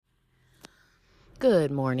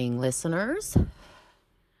Good morning, listeners.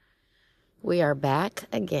 We are back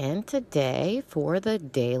again today for the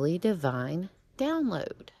Daily Divine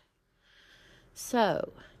Download.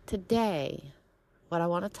 So, today, what I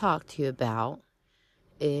want to talk to you about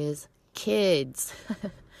is kids.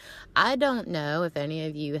 I don't know if any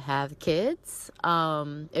of you have kids.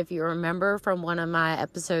 If you remember from one of my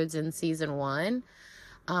episodes in season 1,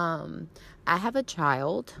 I have a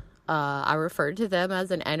child. I refer to them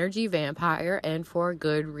as an energy vampire, and for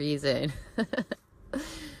good reason.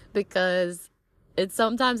 Because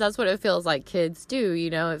sometimes that's what it feels like kids do,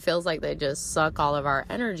 it feels like they just suck all of our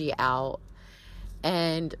energy out.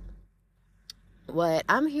 And what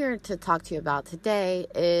I'm here to talk to you about today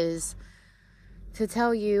is to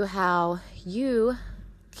tell you how you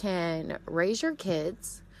can raise your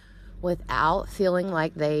kids without feeling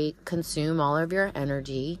like they consume all of your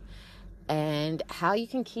energy, and how you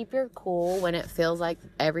can keep your cool when it feels like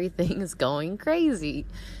everything's going crazy.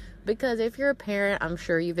 Because if you're a parent, I'm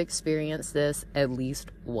sure you've experienced this at least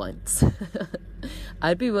once.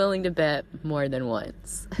 I'd be willing to bet more than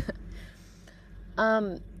once.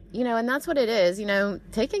 And that's what it is,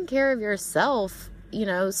 taking care of yourself.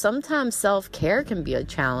 Sometimes self-care can be a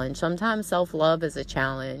challenge. Sometimes self-love is a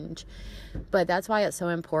challenge. But that's why it's so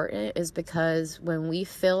important, is because when we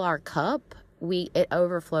fill our cup, it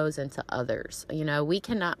overflows into others. We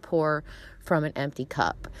cannot pour from an empty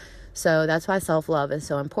cup. So that's why self-love is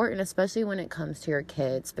so important, especially when it comes to your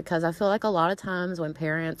kids, because I feel like a lot of times when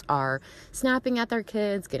parents are snapping at their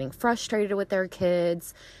kids, getting frustrated with their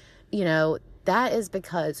kids, that is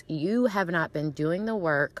because you have not been doing the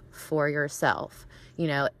work for yourself.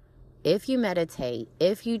 If you meditate,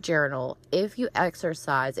 if you journal, if you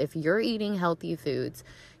exercise, if you're eating healthy foods,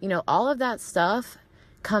 all of that stuff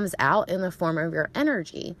comes out in the form of your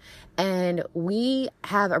energy. And we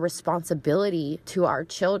have a responsibility to our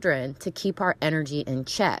children to keep our energy in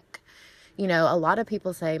check. A lot of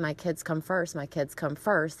people say, my kids come first, my kids come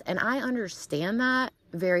first. And I understand that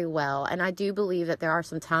very well. And I do believe that there are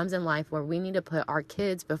some times in life where we need to put our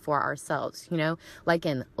kids before ourselves, like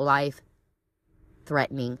in life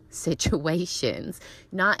threatening situations,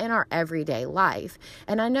 not in our everyday life.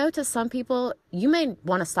 And I know to some people, you may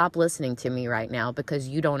want to stop listening to me right now because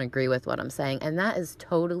you don't agree with what I'm saying. And that is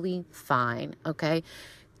totally fine. Okay.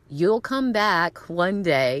 You'll come back one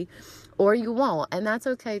day or you won't. And that's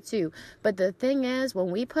okay too. But the thing is,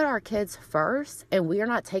 when we put our kids first and we are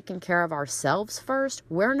not taking care of ourselves first,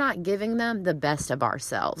 we're not giving them the best of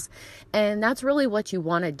ourselves. And that's really what you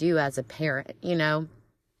want to do as a parent,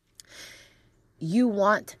 You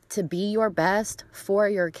want to be your best for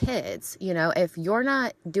your kids. If you're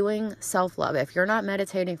not doing self-love, if you're not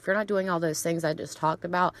meditating, if you're not doing all those things I just talked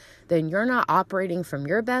about, then you're not operating from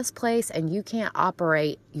your best place, and you can't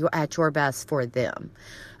operate at your best for them.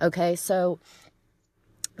 Okay, so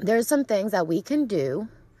there's some things that we can do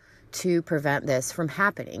to prevent this from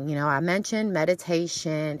happening. I mentioned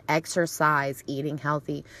meditation, exercise, eating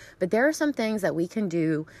healthy, but there are some things that we can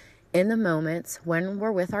do in the moments when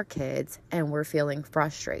we're with our kids and we're feeling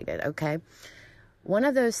frustrated, okay? One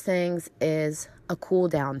of those things is a cool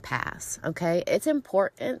down pass, okay? It's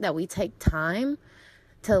important that we take time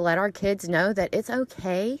to let our kids know that it's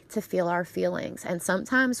okay to feel our feelings. And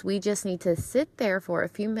sometimes we just need to sit there for a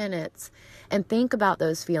few minutes and think about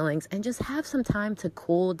those feelings and just have some time to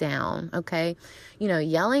cool down, okay?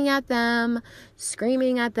 Yelling at them,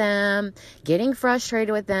 screaming at them, getting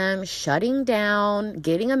frustrated with them, shutting down,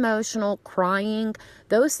 getting emotional, crying,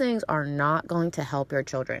 those things are not going to help your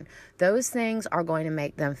children. Those things are going to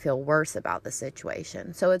make them feel worse about the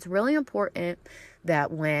situation. So it's really important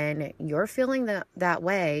that when you're feeling that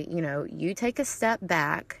way, you take a step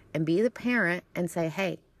back and be the parent and say,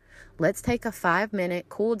 hey, let's take a 5-minute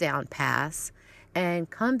cool down pass and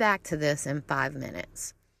come back to this in 5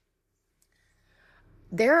 minutes.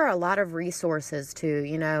 There are a lot of resources too,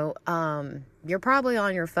 you're probably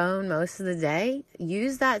on your phone most of the day.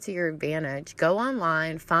 Use that to your advantage. Go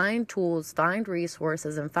online, find tools, find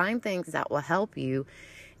resources, and find things that will help you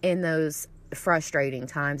in those frustrating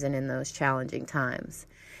times and in those challenging times.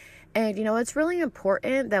 And, it's really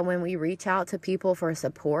important that when we reach out to people for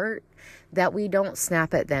support, that we don't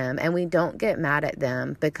snap at them and we don't get mad at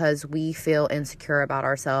them because we feel insecure about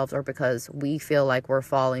ourselves or because we feel like we're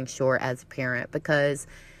falling short as a parent, because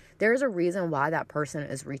there's a reason why that person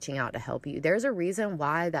is reaching out to help you. There's a reason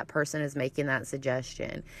why that person is making that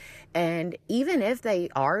suggestion. And even if they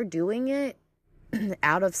are doing it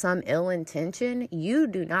out of some ill intention, you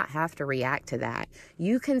do not have to react to that.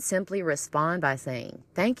 You can simply respond by saying,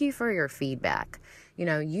 thank you for your feedback.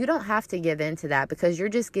 You don't have to give in to that, because you're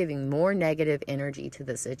just giving more negative energy to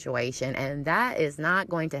the situation, and that is not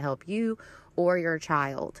going to help you or your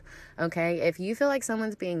child. Okay? If you feel like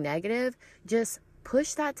someone's being negative, just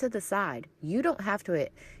push that to the side. You don't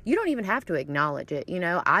even have to acknowledge it.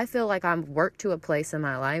 I feel like I've worked to a place in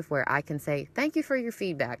my life where I can say, thank you for your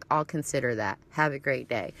feedback. I'll consider that. Have a great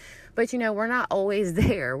day. But we're not always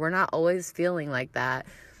there. We're not always feeling like that.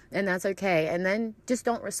 And that's okay. And then just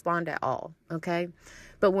don't respond at all. Okay.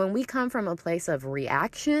 But when we come from a place of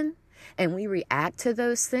reaction and we react to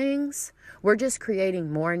those things, we're just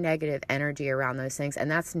creating more negative energy around those things.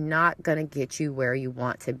 And that's not going to get you where you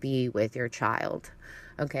want to be with your child.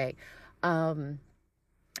 Okay.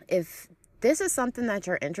 If this is something that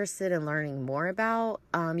you're interested in learning more about,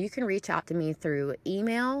 you can reach out to me through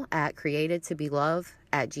email at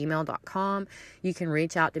createdtobelove@gmail.com. You can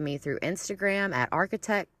reach out to me through Instagram at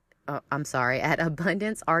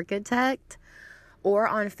Abundance Architect, or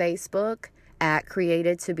on Facebook at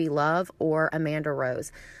Created to Be Love or Amanda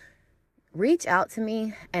Rose. Reach out to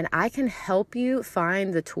me and I can help you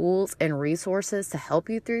find the tools and resources to help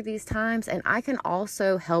you through these times. And I can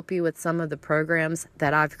also help you with some of the programs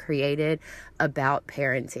that I've created about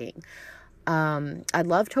parenting. I'd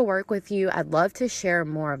love to work with you. I'd love to share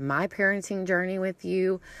more of my parenting journey with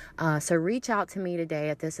you. So reach out to me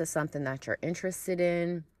today if this is something that you're interested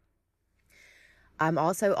in. I'm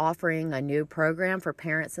also offering a new program for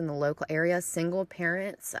parents in the local area, single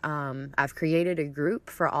parents. I've created a group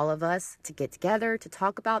for all of us to get together, to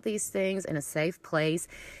talk about these things in a safe place,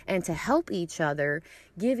 and to help each other,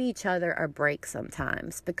 give each other a break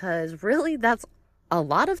sometimes. Because really, that's a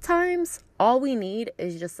lot of times, all we need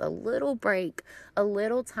is just a little break, a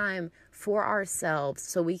little time for ourselves,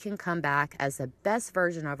 so we can come back as the best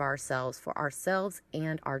version of ourselves for ourselves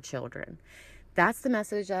and our children. That's the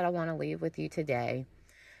message that I want to leave with you today.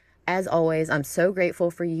 As always, I'm so grateful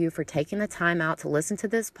for you for taking the time out to listen to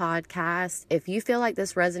this podcast. If you feel like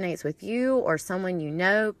this resonates with you or someone you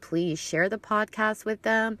know, please share the podcast with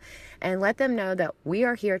them and let them know that we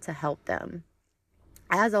are here to help them.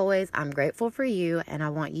 As always, I'm grateful for you, and I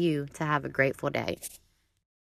want you to have a grateful day.